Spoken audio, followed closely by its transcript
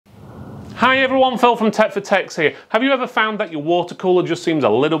Hi everyone, Phil from Tech for Techs here. Have you ever found that your water cooler just seems a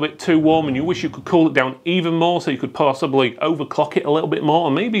little bit too warm and you wish you could cool it down even more so you could possibly overclock it a little bit more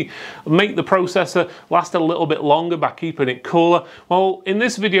and maybe make the processor last a little bit longer by keeping it cooler? Well, in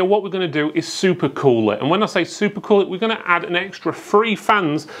this video what we're going to do is supercool it. And when I say supercool it, we're going to add an extra 3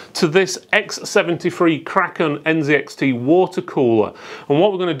 fans to this X73 Kraken NZXT water cooler. And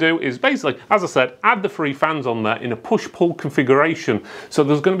what we're going to do is basically, as I said, add the 3 fans on there in a push-pull configuration. So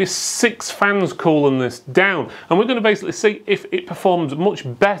there's going to be 6 fans cooling this down, and we're going to basically see if it performs much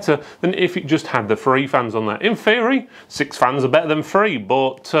better than if it just had the 3 fans on there. In theory, 6 fans are better than 3,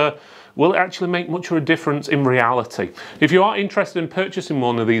 but will it actually make much of a difference in reality? If you are interested in purchasing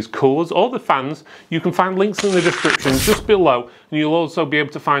one of these coolers or the fans, you can find links in the description just below, and you'll also be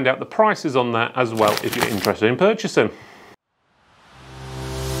able to find out the prices on there as well if you're interested in purchasing.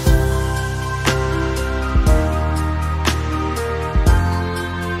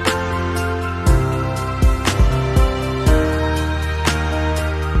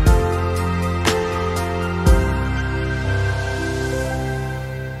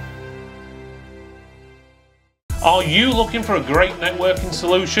 Are you looking for a great networking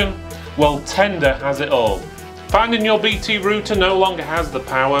solution? Well, Tender has it all. Finding your BT router no longer has the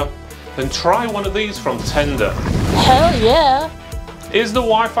power? Then try one of these from Tender. Hell yeah! Is the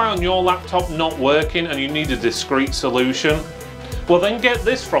Wi-Fi on your laptop not working and you need a discreet solution? Well then get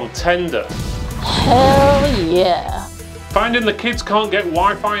this from Tender. Hell yeah! Finding the kids can't get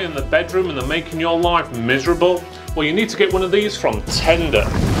Wi-Fi in the bedroom and they're making your life miserable? Well, you need to get one of these from Tender.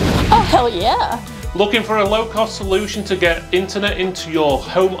 Oh hell yeah! Looking for a low-cost solution to get internet into your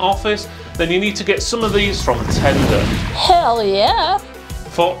home office? Then you need to get some of these from Tender. Hell yeah!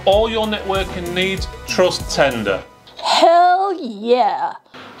 For all your networking needs, trust Tender. Hell yeah!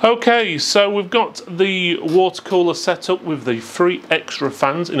 Okay, so we've got the water cooler set up with the 3 extra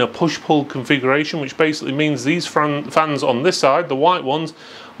fans in a push-pull configuration, which basically means these fans on this side, the white ones,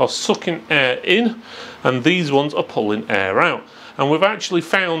 are sucking air in, and these ones are pulling air out. And we've actually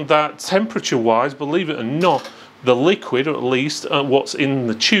found that temperature-wise, believe it or not, the liquid, or at least what's in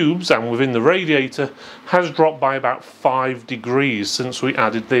the tubes and within the radiator, has dropped by about 5 degrees since we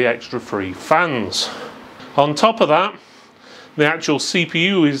added the extra 3 fans. On top of that, the actual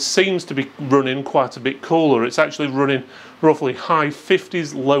CPU seems to be running quite a bit cooler. It's actually running roughly high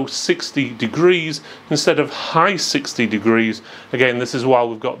 50s, low 60 degrees instead of high 60 degrees. Again, this is while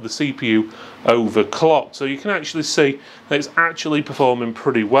we've got the CPU overclocked. So you can actually see that it's actually performing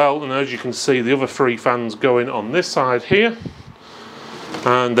pretty well. And as you can see, the other 3 fans going on this side here.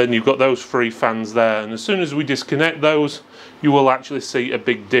 And then you've got those 3 fans there. And as soon as we disconnect those, you will actually see a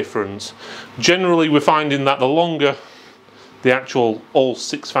big difference. Generally, we're finding that the longer the actual all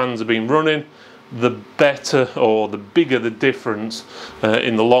 6 fans are being running, the better or the bigger the difference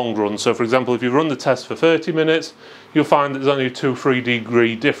in the long run. So for example, if you run the test for 30 minutes, you'll find that there's only a 2-3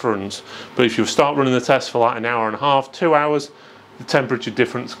 degree difference. But if you start running the test for like an hour and a half, 2 hours, the temperature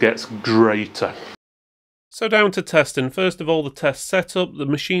difference gets greater. So down to testing. First of all, the test setup. The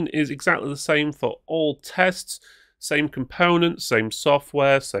machine is exactly the same for all tests. Same components, same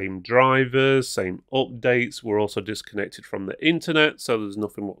software, same drivers, same updates. We're also disconnected from the internet, so there's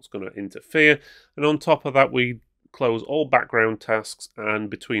nothing what's going to interfere. And on top of that, we close all background tasks, and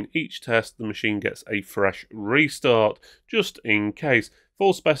between each test, the machine gets a fresh restart, just in case.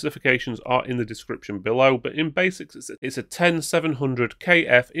 Full specifications are in the description below, but in basics, it's a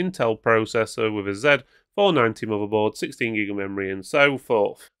 10700KF Intel processor with a Z490 motherboard, 16GB of memory, and so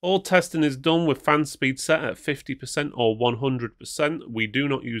forth. All testing is done with fan speed set at 50% or 100%. We do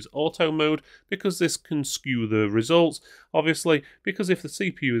not use auto mode because this can skew the results, obviously, because if the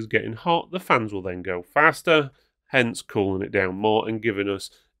CPU is getting hot, the fans will then go faster, hence cooling it down more and giving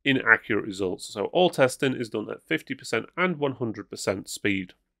us inaccurate results. So all testing is done at 50% and 100%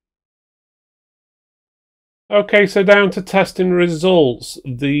 speed. Okay, so down to testing results.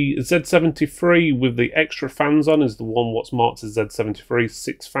 The Z73 with the extra fans on is the one what's marked as Z73,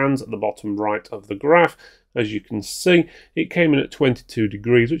 6 fans at the bottom right of the graph. As you can see, it came in at 22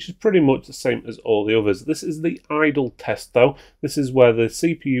 degrees, which is pretty much the same as all the others. This is the idle test though. This is where the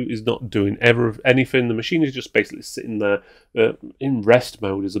CPU is not doing anything. The machine is just basically sitting there in rest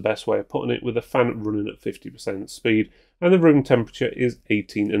mode is the best way of putting it, with the fan running at 50% speed. And the room temperature is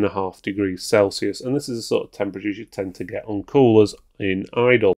 18.5 degrees Celsius. And this is the sort of temperatures you tend to get on coolers in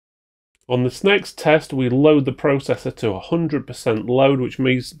idle. On this next test, we load the processor to 100% load, which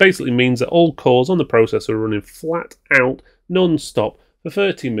basically means that all cores on the processor are running flat out, non-stop, for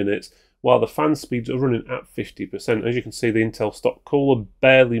 30 minutes, while the fan speeds are running at 50%. As you can see, the Intel stock cooler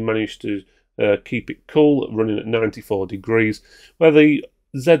barely managed to keep it cool, running at 94 degrees, where the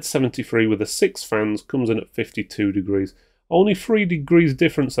Z73 with the 6 fans comes in at 52 degrees. Only 3 degrees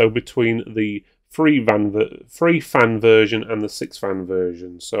difference though between the free fan version and the 6 fan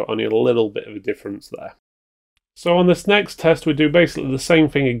version, so only a little bit of a difference there. So on this next test we do basically the same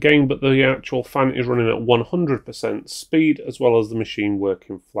thing again, but the actual fan is running at 100% speed as well as the machine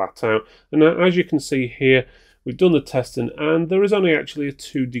working flat out. And as you can see here, we've done the testing and there is only actually a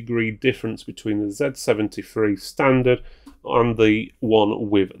 2-degree difference between the Z73 standard and the one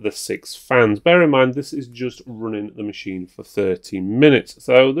with the 6 fans. Bear in mind this is just running the machine for 30 minutes,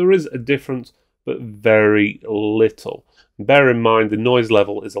 so there is a difference but very little. Bear in mind the noise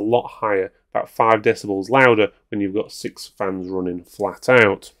level is a lot higher, about 5 decibels louder when you've got 6 fans running flat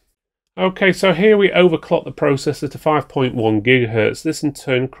out. Okay, so here we overclock the processor to 5.1 GHz. This in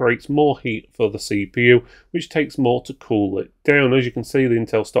turn creates more heat for the CPU, which takes more to cool it down. As you can see, the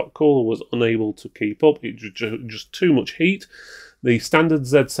Intel stock cooler was unable to keep up. It was just too much heat. The standard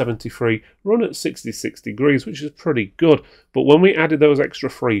Z73 run at 66 degrees, which is pretty good. But when we added those extra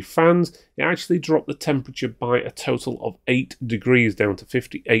 3 fans, it actually dropped the temperature by a total of 8 degrees down to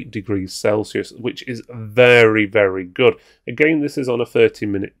 58 degrees Celsius, which is very, very good. Again, this is on a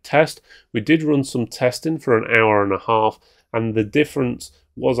 30-minute test. We did run some testing for an hour and a half, and the difference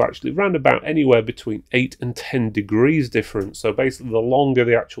was actually around about anywhere between 8 and 10 degrees difference. So basically, the longer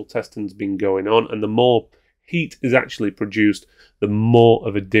the actual testing's been going on and the more heat is actually produced, the more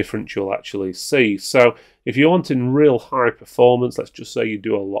of a difference you'll actually see. So if you're wanting real high performance, let's just say you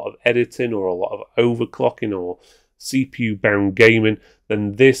do a lot of editing or a lot of overclocking or CPU bound gaming,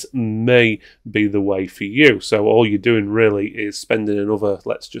 then this may be the way for you. So all you're doing really is spending another,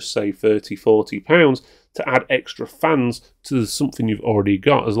 let's just say £30–40 to add extra fans to something you've already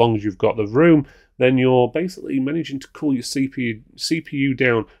got. As long as you've got the room, then you're basically managing to cool your CPU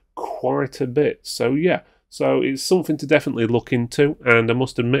down quite a bit. So yeah, so it's something to definitely look into, and I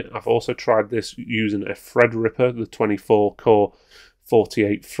must admit I've also tried this using a Threadripper, the 24-core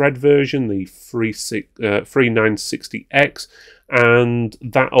 48-thread version, the 3960X, and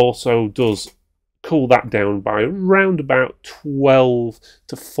that also does cool that down by around about 12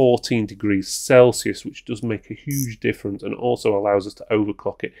 to 14 degrees Celsius, which does make a huge difference and also allows us to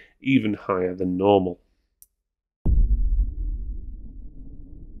overclock it even higher than normal.